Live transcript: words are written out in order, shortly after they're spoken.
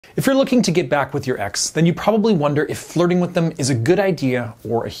If you're looking to get back with your ex, then you probably wonder if flirting with them is a good idea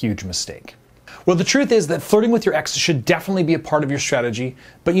or a huge mistake. Well, the truth is that flirting with your ex should definitely be a part of your strategy,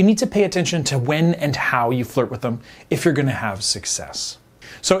 but you need to pay attention to when and how you flirt with them if you're going to have success.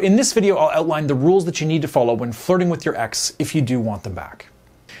 So in this video, I'll outline the rules that you need to follow when flirting with your ex if you do want them back.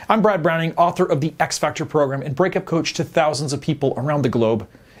 I'm Brad Browning, author of the X Factor program and breakup coach to thousands of people around the globe,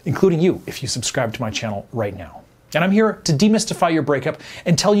 including you if you subscribe to my channel right now. And I'm here to demystify your breakup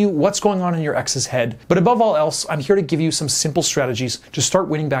and tell you what's going on in your ex's head. But above all else, I'm here to give you some simple strategies to start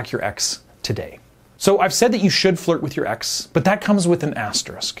winning back your ex today. So I've said that you should flirt with your ex, but that comes with an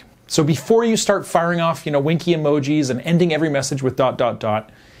asterisk. So before you start firing off, winky emojis and ending every message with ...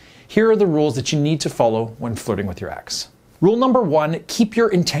 here are the rules that you need to follow when flirting with your ex. Rule number 1, keep your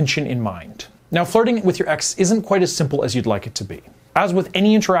intention in mind. Now, flirting with your ex isn't quite as simple as you'd like it to be. As with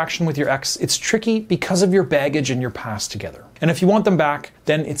any interaction with your ex, it's tricky because of your baggage and your past together. And if you want them back,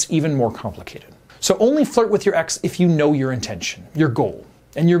 then it's even more complicated. So only flirt with your ex if you know your intention, your goal.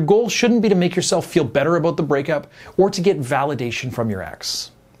 And your goal shouldn't be to make yourself feel better about the breakup or to get validation from your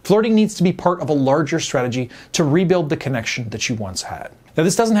ex. Flirting needs to be part of a larger strategy to rebuild the connection that you once had. Now,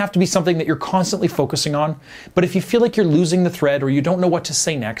 this doesn't have to be something that you're constantly focusing on, but if you feel like you're losing the thread or you don't know what to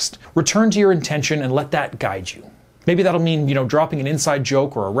say next, return to your intention and let that guide you. Maybe that'll mean, dropping an inside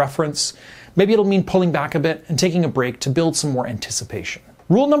joke or a reference. Maybe it'll mean pulling back a bit and taking a break to build some more anticipation.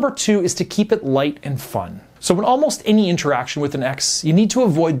 Rule number 2 is to keep it light and fun. So in almost any interaction with an ex, you need to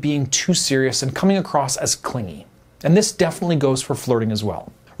avoid being too serious and coming across as clingy. And this definitely goes for flirting as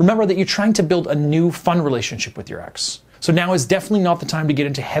well. Remember that you're trying to build a new, fun relationship with your ex. So now is definitely not the time to get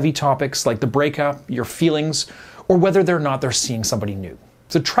into heavy topics like the breakup, your feelings, or whether or not they're seeing somebody new.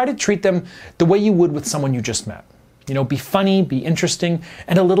 So try to treat them the way you would with someone you just met. Be funny, be interesting,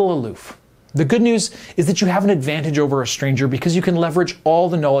 and a little aloof. The good news is that you have an advantage over a stranger because you can leverage all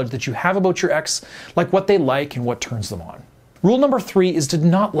the knowledge that you have about your ex, like what they like and what turns them on. Rule number 3 is to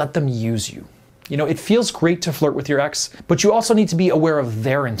not let them use you. It feels great to flirt with your ex, but you also need to be aware of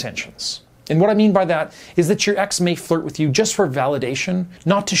their intentions. And what I mean by that is that your ex may flirt with you just for validation,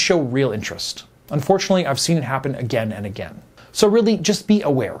 not to show real interest. Unfortunately, I've seen it happen again and again. So really, just be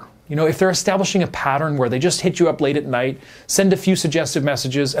aware. If they're establishing a pattern where they just hit you up late at night, send a few suggestive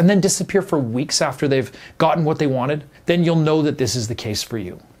messages, and then disappear for weeks after they've gotten what they wanted, then you'll know that this is the case for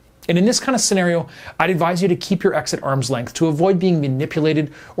you. And in this kind of scenario, I'd advise you to keep your ex at arm's length to avoid being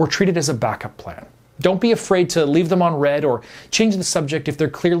manipulated or treated as a backup plan. Don't be afraid to leave them on red or change the subject if they're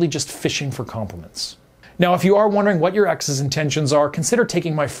clearly just fishing for compliments. Now, if you are wondering what your ex's intentions are, consider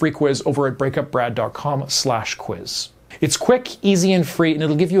taking my free quiz over at breakupbrad.com/quiz. It's quick, easy, and free, and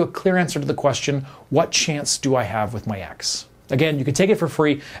it'll give you a clear answer to the question, what chance do I have with my ex? Again, you can take it for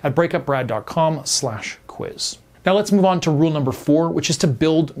free at breakupbrad.com/quiz. Now let's move on to rule number 4, which is to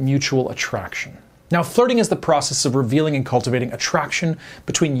build mutual attraction. Now, flirting is the process of revealing and cultivating attraction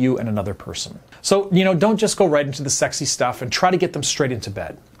between you and another person. So, don't just go right into the sexy stuff and try to get them straight into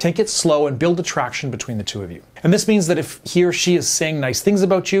bed. Take it slow and build attraction between the two of you. And this means that if he or she is saying nice things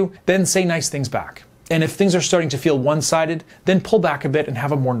about you, then say nice things back. And if things are starting to feel one-sided, then pull back a bit and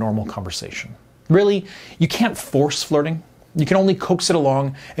have a more normal conversation. Really, you can't force flirting. You can only coax it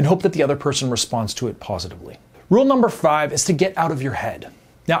along and hope that the other person responds to it positively. Rule number 5 is to get out of your head.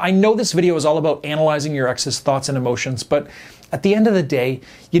 Now, I know this video is all about analyzing your ex's thoughts and emotions, but at the end of the day,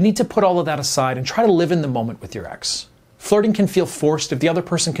 you need to put all of that aside and try to live in the moment with your ex. Flirting can feel forced if the other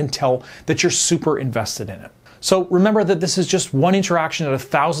person can tell that you're super invested in it. So remember that this is just one interaction out of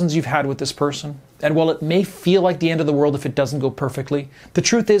thousands you've had with this person. And while it may feel like the end of the world if it doesn't go perfectly, the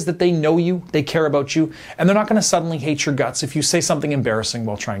truth is that they know you, they care about you, and they're not going to suddenly hate your guts if you say something embarrassing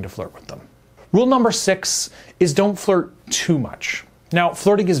while trying to flirt with them. Rule number 6 is don't flirt too much. Now,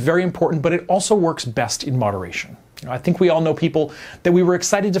 flirting is very important, but it also works best in moderation. I think we all know people that we were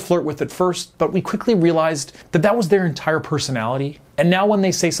excited to flirt with at first, but we quickly realized that that was their entire personality. And now when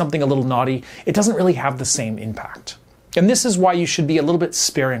they say something a little naughty, it doesn't really have the same impact. And this is why you should be a little bit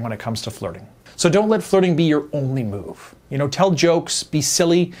sparing when it comes to flirting. So don't let flirting be your only move. Tell jokes, be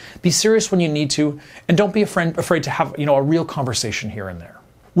silly, be serious when you need to, and don't be afraid to have, a real conversation here and there.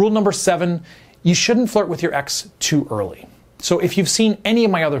 Rule number 7, you shouldn't flirt with your ex too early. So if you've seen any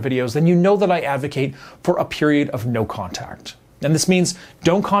of my other videos, then you know that I advocate for a period of no contact. And this means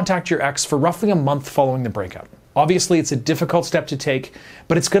don't contact your ex for roughly a month following the breakup. Obviously, it's a difficult step to take,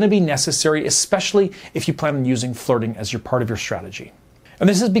 but it's going to be necessary, especially if you plan on using flirting as your part of your strategy. And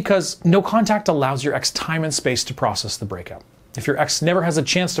this is because no contact allows your ex time and space to process the breakup. If your ex never has a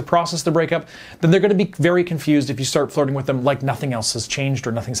chance to process the breakup, then they're going to be very confused if you start flirting with them like nothing else has changed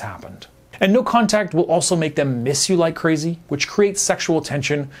or nothing's happened. And no contact will also make them miss you like crazy, which creates sexual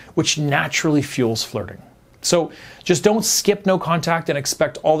tension, which naturally fuels flirting. So just don't skip no contact and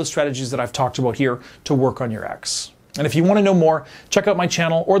expect all the strategies that I've talked about here to work on your ex. And if you want to know more, check out my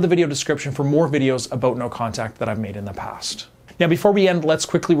channel or the video description for more videos about no contact that I've made in the past. Now, before we end, let's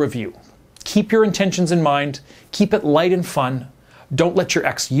quickly review. Keep your intentions in mind, keep it light and fun, don't let your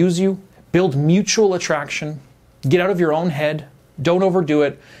ex use you, build mutual attraction, get out of your own head, don't overdo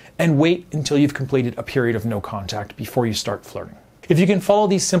it, and wait until you've completed a period of no contact before you start flirting. If you can follow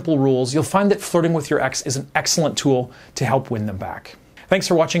these simple rules, you'll find that flirting with your ex is an excellent tool to help win them back. Thanks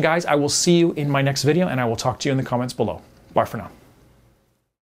for watching, guys. I will see you in my next video, and I will talk to you in the comments below. Bye for now.